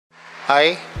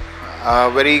Hi,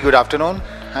 very good afternoon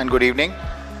and good evening.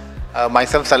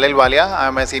 Myself Salil Walia. I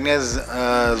am a senior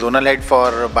zonal head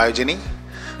for Biogeny,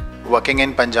 working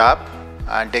in Punjab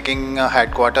and taking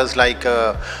headquarters like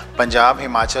Punjab,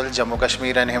 Himachal, Jammu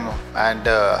Kashmir and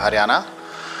Haryana.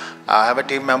 I have a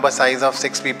team member size of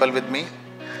 6 people with me,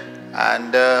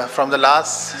 and from the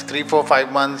last 3, 4,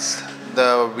 5 months,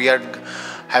 we are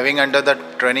having under the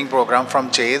training program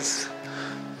from Chase,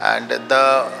 and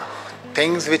the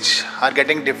things which are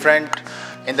getting different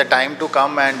in the time to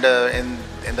come and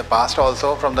in the past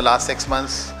also from the last 6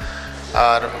 months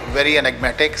are very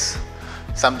enigmatic.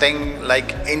 Something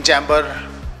like in chamber,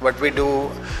 what we do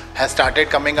has started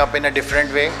coming up in a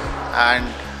different way, and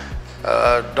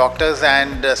doctors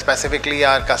and specifically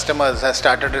our customers have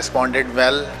started responded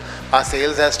well. Our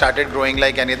sales has started growing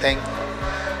like anything.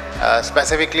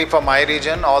 Specifically for my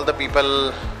region, all the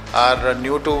people are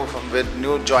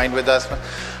new joined with us.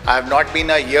 I have not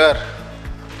been a year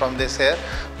from this year.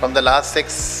 From the last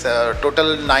 6,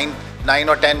 total 9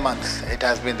 or 10 months it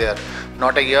has been there.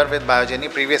 Not a year with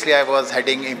Biogeny. Previously I was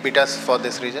heading Impetus for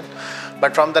this region.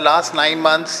 But from the last 9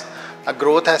 months, a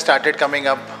growth has started coming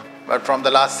up. But from the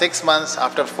last 6 months,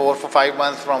 after 4 or 5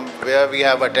 months from where we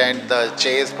have attended the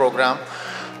Chase program,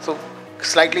 so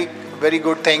slightly very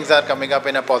good things are coming up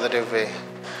in a positive way.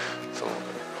 So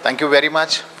thank you very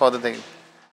much for the thing.